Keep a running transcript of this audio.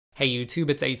Hey YouTube,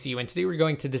 it's ICU, and today we're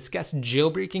going to discuss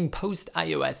jailbreaking post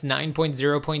iOS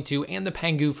 9.0.2 and the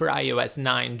Pangu for iOS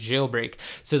 9 jailbreak.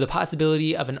 So the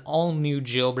possibility of an all-new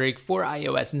jailbreak for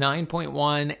iOS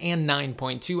 9.1 and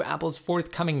 9.2, Apple's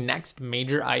forthcoming next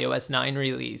major iOS 9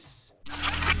 release.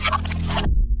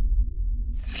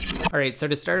 Alright, so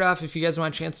to start off, if you guys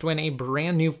want a chance to win a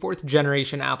brand new 4th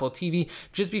generation Apple TV,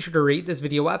 just be sure to rate this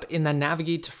video up and then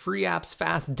navigate to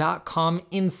FreeAppsFast.com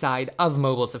inside of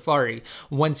mobile Safari.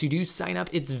 Once you do sign up,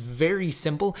 it's very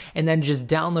simple, and then just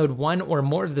download one or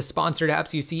more of the sponsored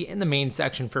apps you see in the main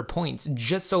section for points,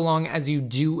 just so long as you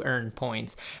do earn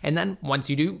points. And then once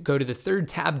you do, go to the 3rd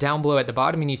tab down below at the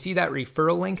bottom and you see that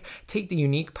referral link. Take the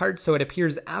unique part so it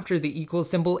appears after the equal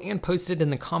symbol and post it in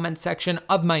the comment section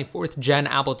of my 4th gen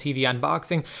Apple TV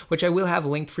unboxing, which I will have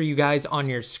linked for you guys on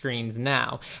your screens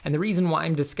now. And the reason why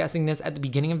I'm discussing this at the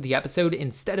beginning of the episode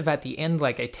instead of at the end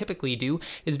like I typically do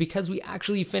is because we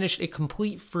actually finished a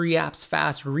complete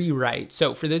FreeAppsFast rewrite.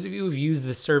 So for those of you who've used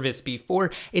the service before,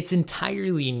 it's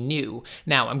entirely new.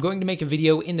 Now, I'm going to make a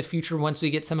video in the future once we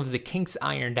get some of the kinks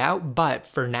ironed out, but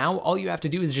for now, all you have to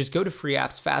do is just go to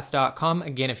FreeAppsFast.com,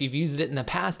 again, if you've used it in the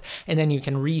past, and then you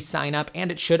can re-sign up,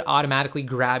 and it should automatically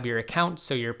grab your account,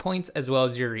 so your points as well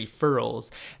as your referrals.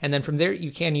 And then from there,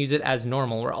 you can use it as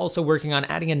normal. We're also working on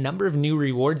adding a number of new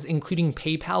rewards, including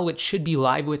PayPal, which should be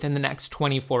live within the next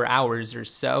 24 hours or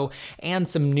so, and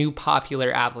some new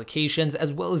popular applications,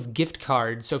 as well as gift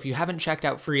cards. So if you haven't checked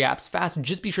out FreeAppsFast,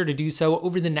 just be sure to do so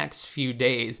over the next few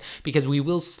days, because we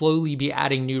will slowly be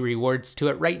adding new rewards to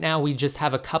it. Right now, we just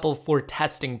have a couple for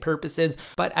testing purposes,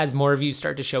 but as more of you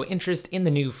start to show interest in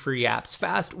the new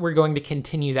FreeAppsFast, we're going to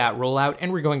continue that rollout,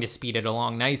 and we're going to speed it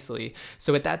along nicely.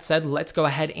 So with that said, let's go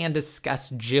ahead and discuss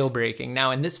jailbreaking.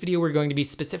 Now, in this video, we're going to be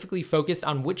specifically focused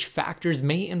on which factors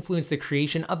may influence the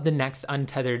creation of the next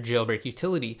untethered jailbreak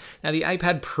utility. Now, the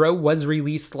iPad Pro was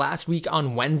released last week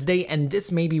on Wednesday, and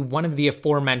this may be one of the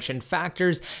aforementioned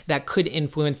factors that could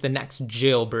influence the next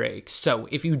jailbreak. So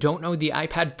if you don't know, the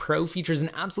iPad Pro features an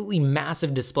absolutely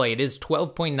massive display. It is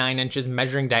 12.9 inches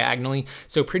measuring diagonally,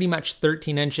 so pretty much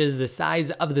 13 inches, the size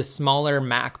of the smaller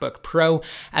MacBook Pro,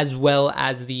 as well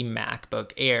as the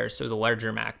MacBook Air, so the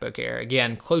larger MacBook Air.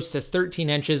 Again, close to 13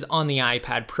 inches on the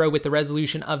iPad Pro with the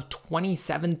resolution of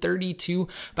 2732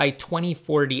 by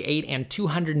 2048 and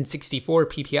 264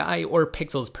 ppi or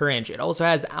pixels per inch. It also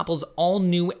has Apple's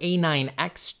all-new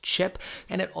A9X chip,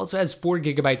 and it also has 4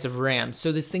 gigabytes of RAM,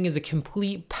 so this thing is a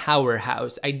complete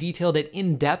powerhouse. I detailed it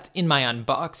in depth in my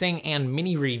unboxing and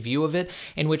mini review of it,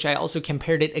 in which I also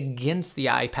compared it against the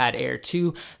iPad Air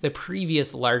 2, the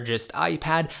previous largest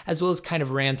iPad, as well as kind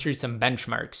of ran through some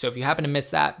benchmarks. So if you happen to miss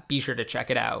that, be sure to check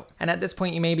it out. And at this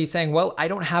point, you may be saying, well, I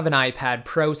don't have an iPad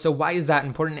Pro, so why is that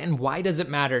important and why does it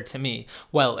matter to me?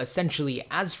 Well, essentially,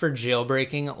 as for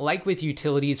jailbreaking, like with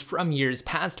utilities from years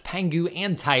past, Pangu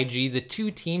and Taiji, the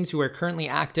two teams who are currently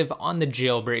active on the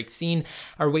jailbreak scene,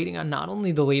 are waiting on not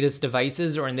only the latest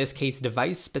devices, or in this case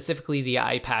device, specifically the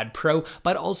iPad Pro,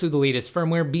 but also the latest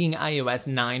firmware being iOS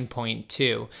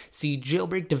 9.2. See,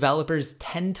 jailbreak developers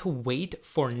tend to wait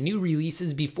for new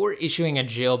releases before issuing a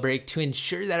jailbreak to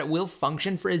ensure that it will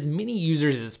function for as many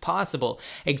users as possible,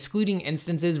 excluding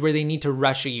instances where they need to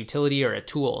rush a utility or a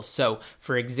tool. So,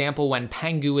 for example, when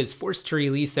Pangu is forced to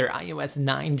release their iOS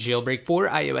 9 jailbreak for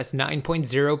iOS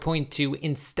 9.0.2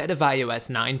 instead of iOS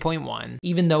 9.1,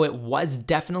 even though it was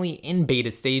definitely in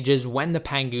beta stages when the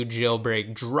Pangu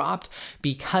jailbreak dropped,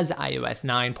 because iOS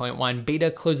 9.1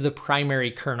 beta closed the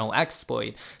primary kernel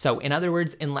exploit. So, in other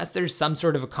words, unless there's some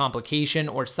sort of a complication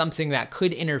or something that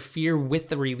could interfere with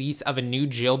the release of a new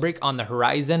jailbreak on the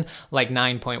horizon, like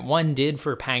 9.1 did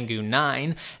for Pangu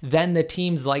 9, then the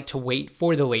teams like to wait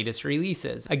for the latest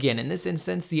releases. Again, in this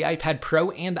instance, the iPad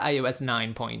Pro and iOS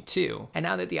 9.2. And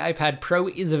now that the iPad Pro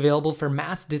is available for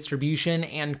mass distribution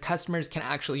and customers can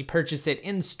actually purchase it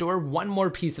in store, one more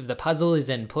piece of the puzzle is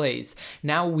in place.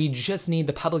 Now we just need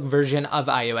the public version of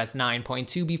iOS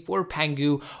 9.2 before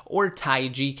Pangu or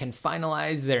Taiji can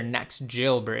finalize their next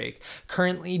jailbreak.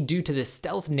 Currently, due to the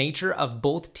stealth nature of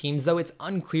both teams, though, it's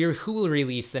unclear who will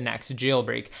release the next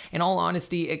jailbreak. In all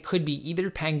honesty, it could be either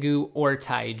Pangu or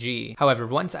Taiji. However,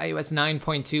 once iOS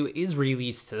 9.2 is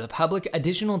released to the public,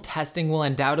 additional testing will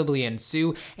undoubtedly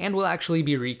ensue and will actually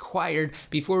be required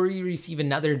before we receive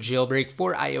another jailbreak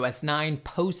for iOS 9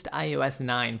 post iOS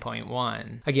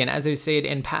 9.1. Again, as I said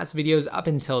in past videos up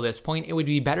until this point, it would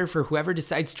be better for whoever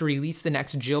decides to release the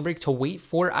next jailbreak to wait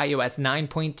for iOS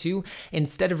 9.2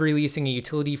 instead of releasing a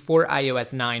utility for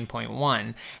iOS 9.1.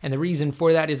 9.1. And the reason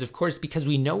for that is, of course, because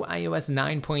we know iOS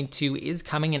 9.2 is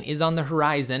coming and is on the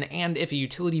horizon, and if a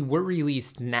utility were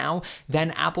released now,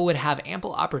 then Apple would have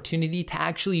ample opportunity to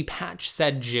actually patch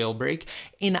said jailbreak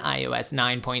in iOS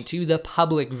 9.2, the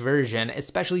public version,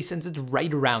 especially since it's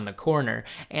right around the corner.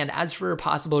 And as for a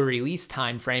possible release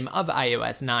time frame of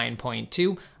iOS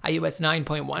 9.2, iOS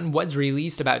 9.1 was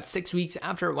released about 6 weeks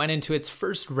after it went into its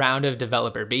first round of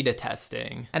developer beta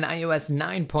testing. And iOS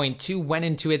 9.2 went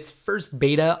into its first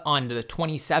beta on the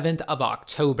 27th of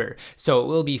October. So it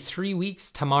will be 3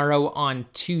 weeks tomorrow on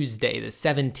Tuesday, the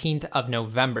 17th of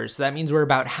November. So that means we're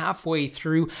about halfway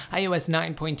through iOS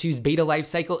 9.2's beta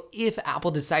lifecycle if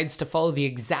Apple decides to follow the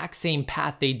exact same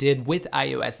path they did with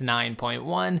iOS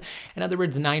 9.1. In other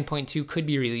words, 9.2 could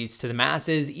be released to the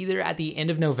masses either at the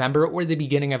end of November or the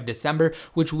beginning of December,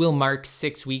 which will mark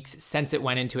 6 weeks since it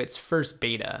went into its first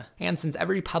beta. And since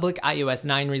every public iOS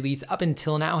 9 release up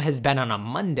until now has been on a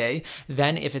Monday,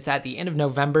 then if it's at the end of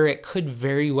November, it could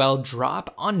very well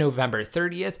drop on November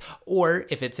 30th, or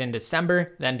if it's in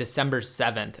December, then December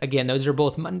 7th. Again, those are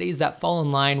both Mondays that fall in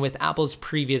line with Apple's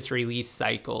previous release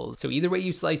cycles. So either way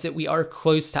you slice it, we are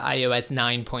close to iOS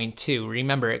 9.2.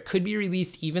 Remember, it could be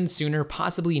released even sooner,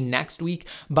 possibly next week,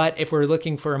 but if we're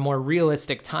looking for a more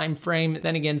realistic time frame,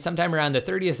 then again, sometime around the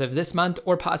 30th of this month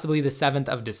or possibly the 7th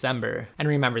of December. And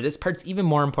remember, this part's even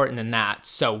more important than that.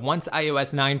 So once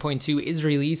iOS 9.2 is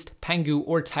released, Pengu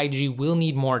or Taiji will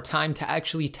need more time to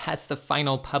actually test the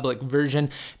final public version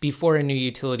before a new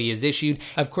utility is issued.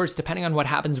 Of course, depending on what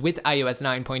happens with iOS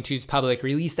 9.2's public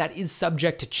release, that is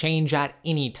subject to change at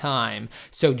any time.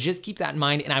 So just keep that in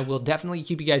mind, and I will definitely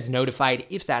keep you guys notified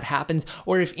if that happens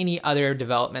or if any other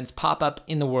developments pop up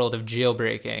in the world of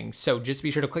jailbreaking. So just be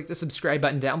sure to click the subscribe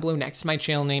button down below next to my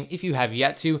channel name if you have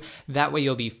yet to. That way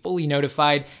you'll be fully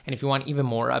notified, and if you want even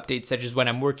more updates such as when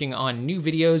I'm working on new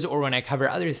videos or when I cover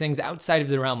other things outside of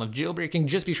the realm of jailbreaking,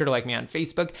 just be sure to like me on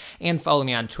Facebook and follow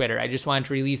me on Twitter. I just wanted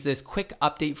to release this quick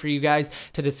update for you guys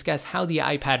to discuss how the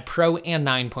iPad Pro and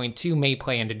 9.2 may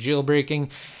play into jailbreaking.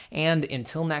 And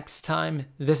until next time,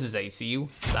 this is ACU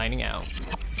signing out.